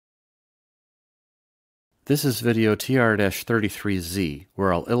This is video TR-33Z,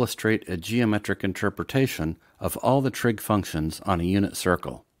 where I'll illustrate a geometric interpretation of all the trig functions on a unit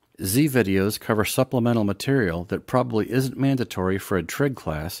circle. Z videos cover supplemental material that probably isn't mandatory for a trig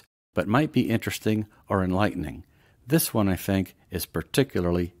class, but might be interesting or enlightening. This one, I think, is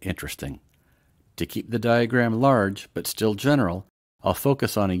particularly interesting. To keep the diagram large but still general, I'll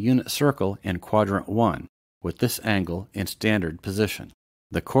focus on a unit circle in quadrant 1, with this angle in standard position.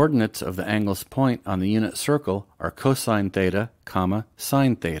 The coordinates of the angle's point on the unit circle are cosine theta,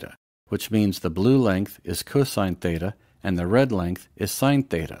 sine theta, which means the blue length is cosine theta and the red length is sine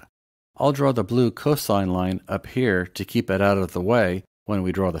theta. I'll draw the blue cosine line up here to keep it out of the way when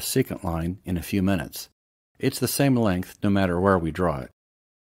we draw the secant line in a few minutes. It's the same length no matter where we draw it.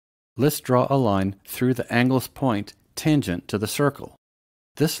 Let's draw a line through the angle's point tangent to the circle.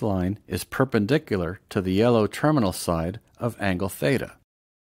 This line is perpendicular to the yellow terminal side of angle theta.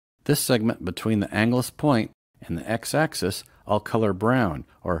 This segment between the angle's point and the x-axis I'll color brown,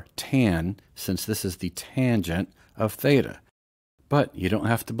 or tan, since this is the tangent of theta. But you don't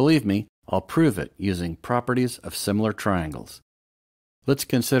have to believe me, I'll prove it using properties of similar triangles. Let's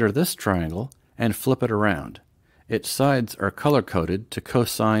consider this triangle and flip it around. Its sides are color-coded to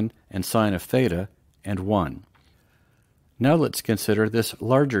cosine and sine of theta and 1. Now let's consider this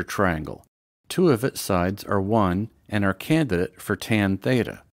larger triangle. Two of its sides are 1 and are candidate for tan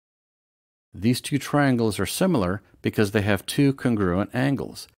theta. These two triangles are similar because they have two congruent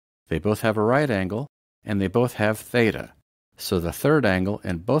angles. They both have a right angle, and they both have theta. So the third angle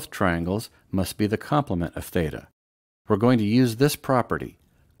in both triangles must be the complement of theta. We're going to use this property.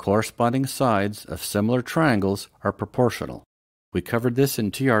 Corresponding sides of similar triangles are proportional. We covered this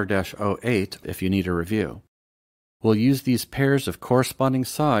in TR-08 if you need a review. We'll use these pairs of corresponding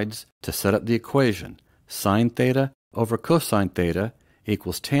sides to set up the equation. Sine theta over cosine theta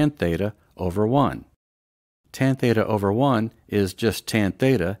equals tan theta over 1. Tan theta over 1 is just tan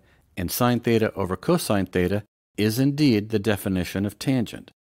theta, and sine theta over cosine theta is indeed the definition of tangent.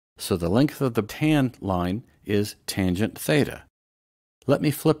 So the length of the tan line is tangent theta. Let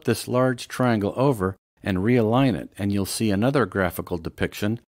me flip this large triangle over and realign it, and you'll see another graphical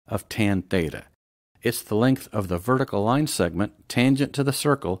depiction of tan theta. It's the length of the vertical line segment tangent to the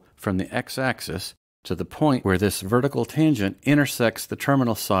circle from the x-axis to the point where this vertical tangent intersects the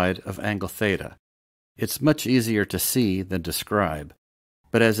terminal side of angle theta. It's much easier to see than describe,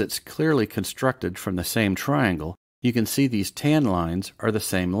 but as it's clearly constructed from the same triangle, you can see these tan lines are the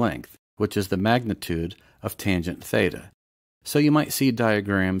same length, which is the magnitude of tangent theta. So you might see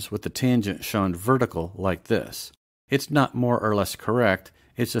diagrams with the tangent shown vertical like this. It's not more or less correct,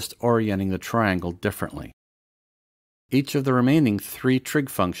 it's just orienting the triangle differently. Each of the remaining three trig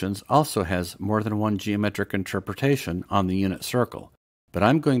functions also has more than one geometric interpretation on the unit circle, but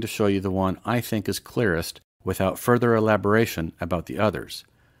I'm going to show you the one I think is clearest without further elaboration about the others.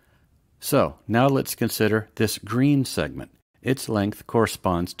 So, now let's consider this green segment. Its length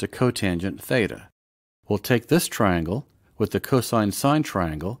corresponds to cotangent theta. We'll take this triangle with the cosine-sine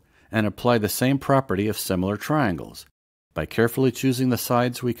triangle and apply the same property of similar triangles. By carefully choosing the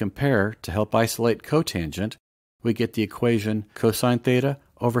sides we compare to help isolate cotangent, we get the equation cosine theta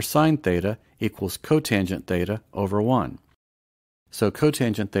over sine theta equals cotangent theta over 1. So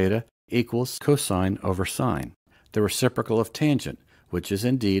cotangent theta equals cosine over sine, the reciprocal of tangent, which is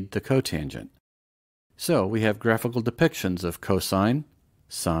indeed the cotangent. So we have graphical depictions of cosine,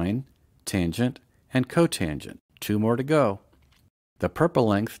 sine, tangent, and cotangent. Two more to go. The purple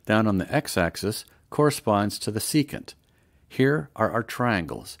length down on the x-axis corresponds to the secant. Here are our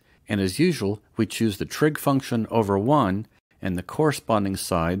triangles. And as usual, we choose the trig function over 1 and the corresponding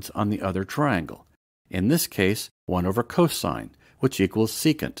sides on the other triangle. In this case, 1 over cosine, which equals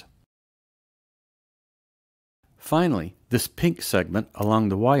secant. Finally, this pink segment along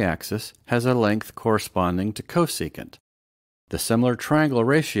the y-axis has a length corresponding to cosecant. The similar triangle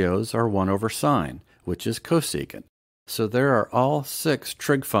ratios are 1 over sine, which is cosecant. So there are all 6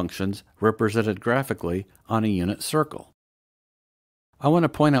 trig functions represented graphically on a unit circle. I want to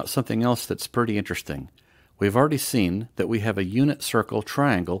point out something else that's pretty interesting. We've already seen that we have a unit circle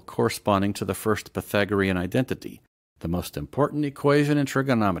triangle corresponding to the first Pythagorean identity, the most important equation in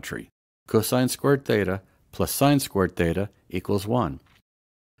trigonometry. Cosine squared theta plus sine squared theta equals 1.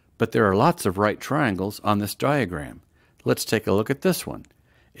 But there are lots of right triangles on this diagram. Let's take a look at this one.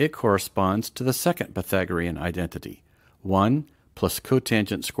 It corresponds to the second Pythagorean identity. 1 plus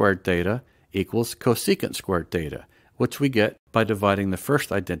cotangent squared theta equals cosecant squared theta, which we get by dividing the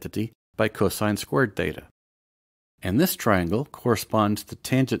first identity by cosine squared theta. And this triangle corresponds to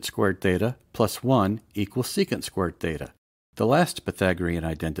tangent squared theta plus 1 equals secant squared theta. the last Pythagorean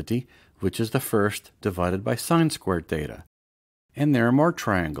identity, which is the first divided by sine squared theta. And there are more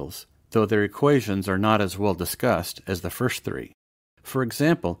triangles, though their equations are not as well discussed as the first three. For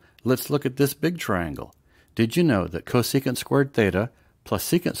example, let's look at this big triangle. Did you know that cosecant squared theta plus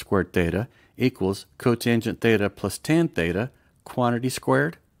secant squared theta equals cotangent theta plus tan theta, quantity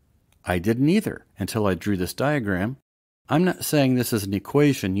squared? I didn't either until I drew this diagram. I'm not saying this is an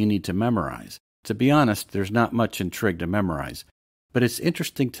equation you need to memorize. To be honest, there's not much in trig to memorize. But it's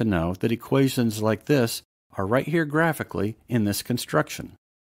interesting to know that equations like this are right here graphically in this construction.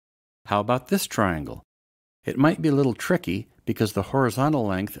 How about this triangle? It might be a little tricky because the horizontal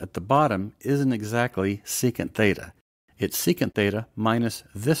length at the bottom isn't exactly secant theta. It's secant theta minus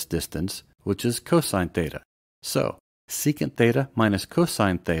this distance, which is cosine theta. So, secant theta minus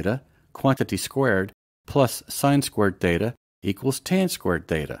cosine theta, quantity squared, plus sine squared theta equals tan squared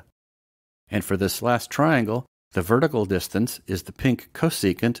theta. And for this last triangle, the vertical distance is the pink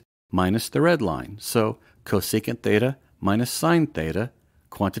cosecant minus the red line. So, cosecant theta minus sine theta,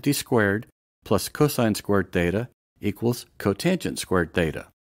 quantity squared, plus cosine squared theta equals cotangent squared theta.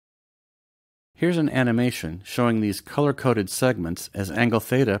 Here's an animation showing these color-coded segments as angle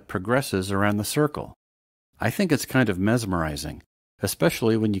theta progresses around the circle. I think it's kind of mesmerizing,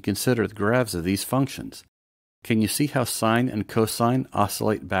 especially when you consider the graphs of these functions. Can you see how sine and cosine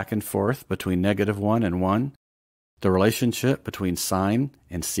oscillate back and forth between -1 and 1? The relationship between sine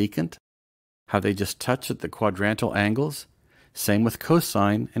and secant? How they just touch at the quadrantal angles? Same with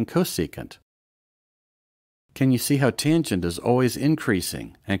cosine and cosecant. Can you see how tangent is always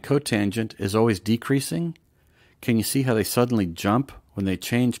increasing and cotangent is always decreasing? Can you see how they suddenly jump when they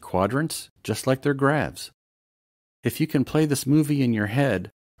change quadrants, just like their graphs? If you can play this movie in your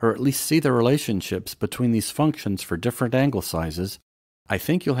head, or at least see the relationships between these functions for different angle sizes, I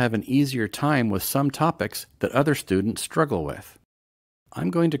think you'll have an easier time with some topics that other students struggle with. I'm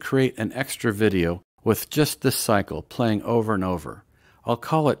going to create an extra video with just this cycle playing over and over. I'll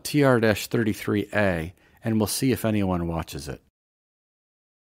call it TR-33A, and we'll see if anyone watches it.